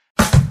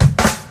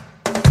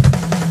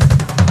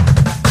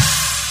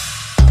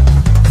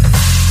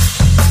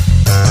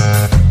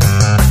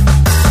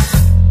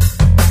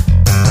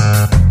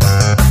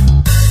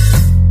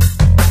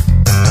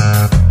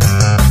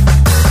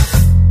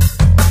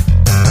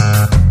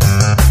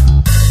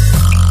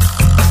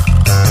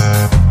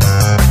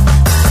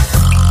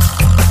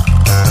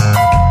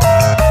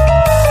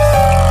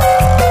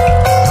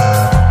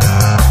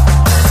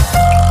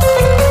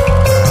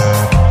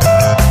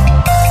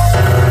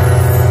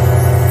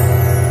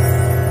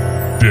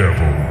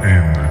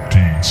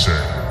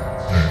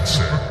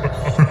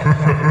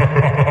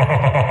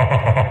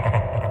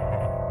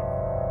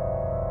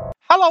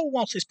Hello,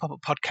 what's this pop-up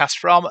podcast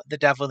from The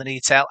Devil in the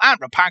Detail and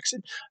Rob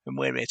Paxton, and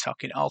we're here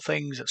talking all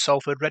things at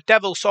Salford Red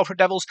Devils. Salford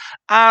Devils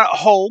are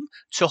home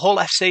to Hull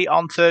FC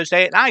on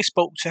Thursday, and I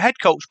spoke to head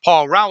coach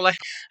Paul Rowley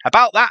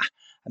about that,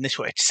 and this is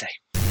what he had to say.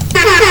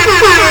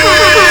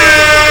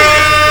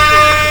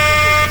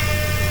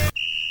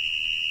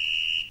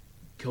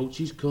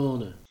 Coach's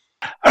Corner.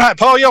 All right,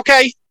 Paul, you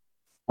okay?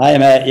 Hi,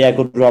 mate. Yeah,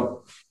 good,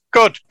 Rob.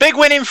 Good. Big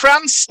win in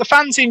France. The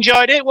fans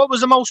enjoyed it. What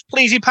was the most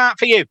pleasing part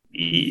for you?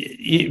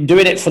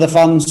 Doing it for the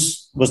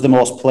fans was the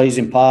most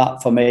pleasing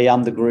part for me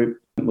and the group.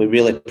 We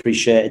really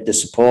appreciated the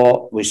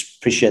support. We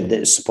appreciated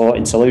the support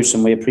in Toulouse,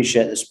 and we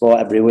appreciate the support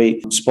every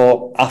week.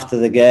 Spoke after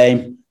the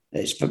game.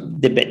 It's a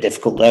bit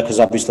difficult there because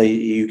obviously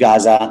you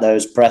guys aren't there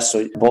as press,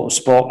 but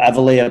spoke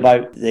heavily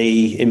about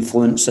the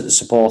influence that the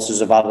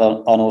supporters have had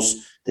on us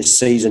this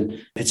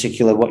season,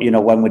 particularly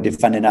when we're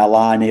defending our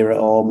line here at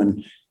home,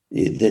 and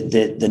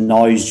the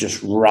noise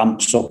just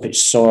ramps up.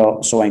 It's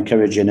so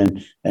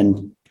encouraging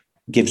and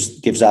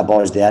gives our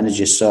boys the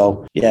energy.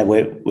 So yeah,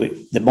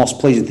 the most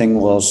pleasing thing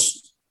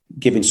was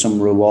giving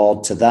some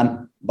reward to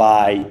them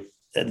by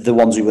the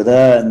ones who were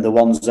there and the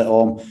ones at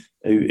home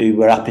who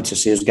were happy to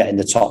see us get in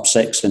the top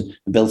six and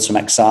build some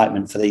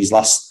excitement for these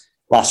last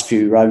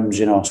few rounds.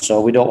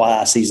 So we don't want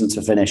our season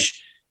to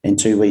finish in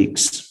 2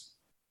 weeks.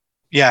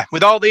 Yeah,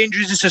 with all the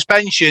injuries and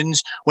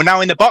suspensions, we're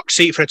now in the box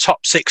seat for a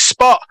top six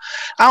spot.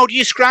 How do you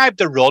describe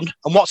the run,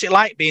 and what's it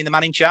like being the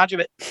man in charge of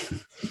it?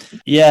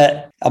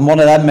 Yeah, I'm one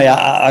of them, mate.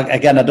 I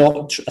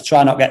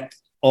try not to get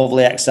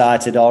overly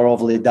excited or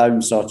overly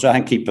down, so I try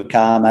and keep a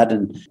calm head.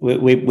 And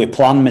we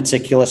plan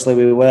meticulously,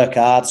 we work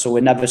hard, so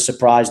we're never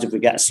surprised if we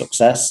get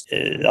success.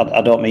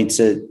 I don't mean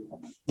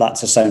that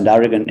to sound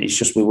arrogant. It's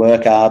just we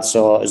work hard,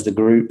 so as the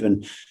group,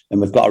 and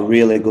we've got a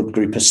really good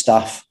group of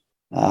staff.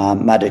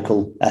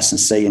 Medical,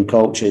 S&C and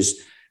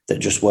coaches that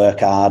just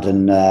work hard.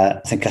 And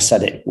I think I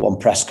said it one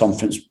press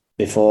conference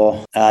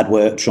before, hard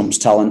work trumps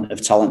talent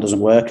if talent doesn't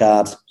work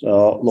hard.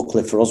 So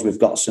luckily for us, we've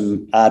got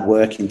some hard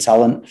working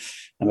talent,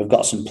 and we've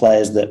got some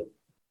players that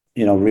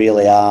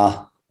really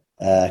are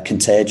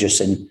contagious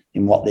in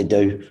what they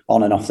do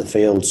on and off the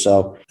field.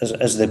 So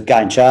as the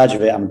guy in charge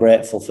of it, I'm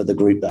grateful for the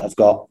group that I've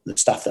got, the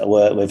staff that I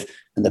work with,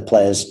 and the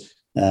players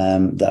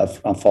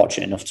that I'm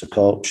fortunate enough to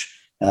coach.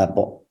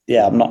 But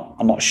yeah, I'm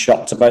not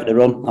shocked about the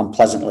run. I'm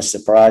pleasantly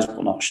surprised,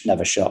 but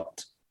never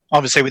shocked.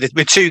 Obviously, with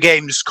 2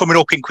 games coming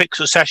up in quick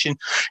succession,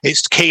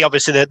 it's key,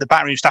 obviously, that the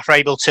backroom staff are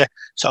able to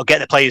sort of get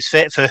the players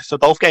fit for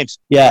both games.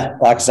 Yeah,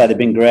 like I said, they've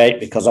been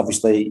great because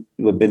obviously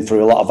we've been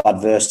through a lot of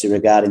adversity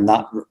regarding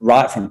that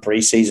right from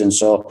pre-season.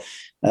 So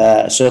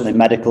certainly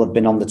medical have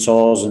been on the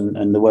toes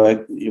and they're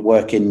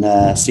working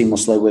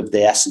seamlessly with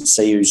the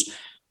S&C who's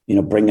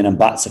bringing them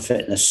back to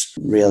fitness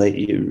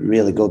really,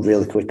 really good,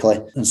 really quickly.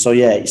 And so,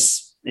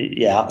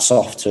 hats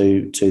off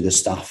to the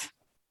staff.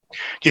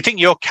 Do you think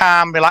your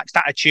calm, relaxed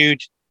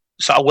attitude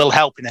sort of will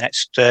help in the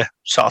next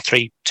sort of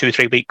 2 or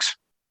 3 weeks?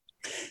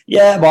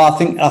 Yeah, well, I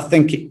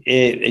think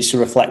it's a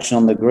reflection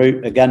on the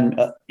group. Again,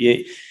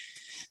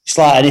 it's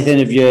like anything.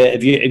 If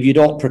you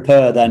don't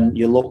prepare, then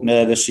you look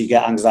nervous, you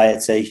get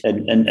anxiety,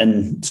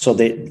 and so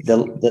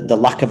the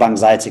lack of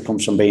anxiety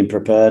comes from being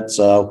prepared.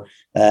 So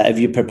if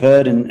you're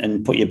prepared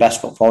and put your best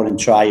foot forward and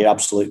try your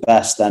absolute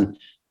best, then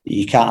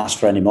you can't ask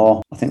for any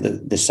more. I think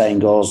that the saying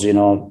goes,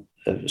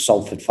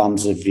 Salford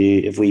fans,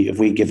 if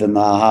we give them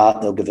our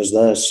heart, they'll give us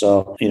theirs.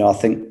 So, I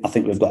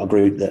think we've got a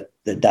group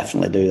that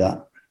definitely do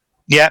that.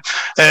 Yeah.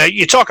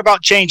 You talk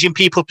about changing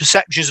people's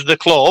perceptions of the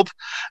club,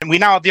 and we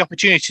now have the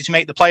opportunity to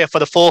make the player for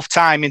the 4th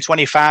time in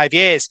 25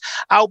 years.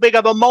 How big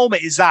of a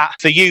moment is that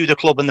for you, the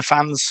club and the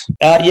fans?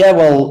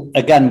 Well,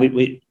 again,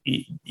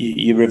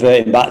 you're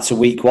reverting back to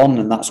week 1,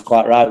 and that's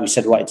quite right. We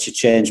said we wanted to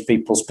change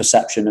people's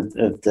perception of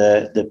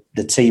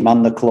the team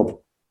and the club.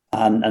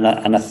 And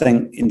I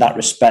think in that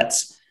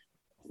respect,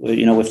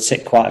 we've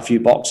ticked quite a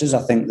few boxes.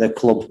 I think the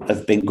club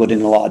have been good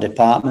in a lot of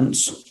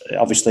departments.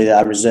 Obviously,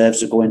 our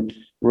reserves are going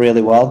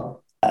really well.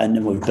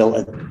 And we've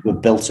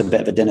built a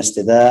bit of a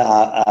dynasty there.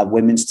 Our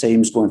women's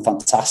team's going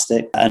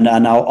fantastic, and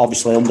now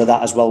obviously under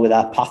that as well with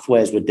our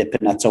pathways, we're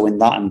dipping our toe in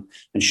that and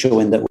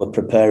showing that we're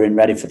preparing,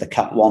 ready for the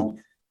Cat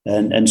 1,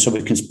 and so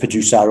we can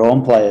produce our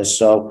own players.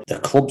 So the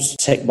clubs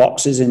tick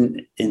boxes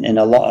in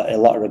a lot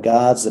of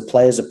regards. The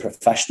players are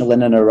professional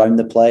in and around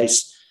the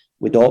place.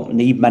 We don't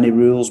need many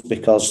rules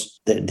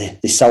because they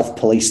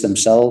self-police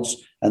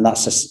themselves. And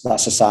that's a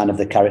sign of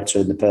the character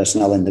and the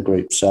personnel in the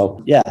group.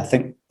 So yeah, I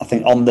think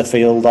on the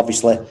field,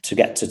 obviously, to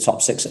get to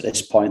top 6 at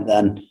this point,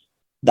 then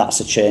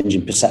that's a change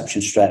in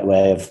perception straight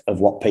away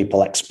of what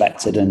people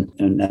expected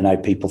and how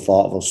people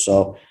thought of us.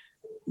 So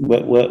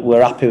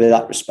we're happy with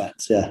that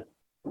respect. Yeah.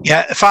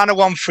 Yeah. A final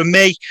one from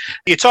me.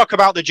 You talk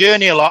about the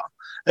journey a lot.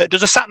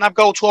 Does a sat-nav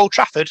go to Old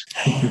Trafford?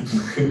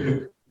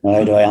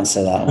 How do I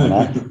answer that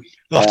one?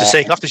 We'll have to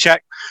see. We'll have to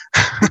check.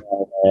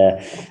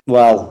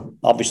 Well,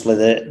 obviously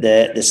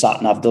the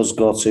sat nav does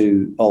go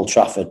to Old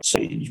Trafford, so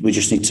we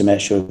just need to make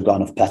sure we've got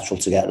enough petrol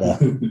to get there.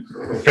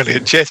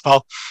 Brilliant. Cheers,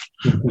 Paul.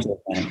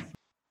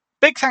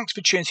 Big thanks for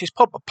tuning to this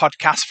pub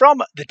podcast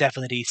from The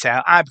Devil in the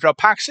Detail. I'm Rob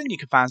Paxson. You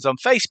can find us on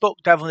Facebook,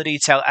 Devil in the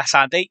Detail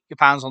SRD. You can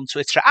find us on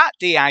Twitter at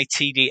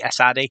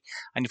DITDSRD.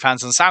 And you can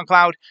find us on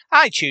SoundCloud,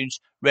 iTunes,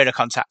 Radio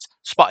Contact,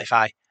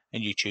 Spotify,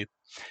 and YouTube.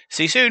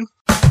 See you soon.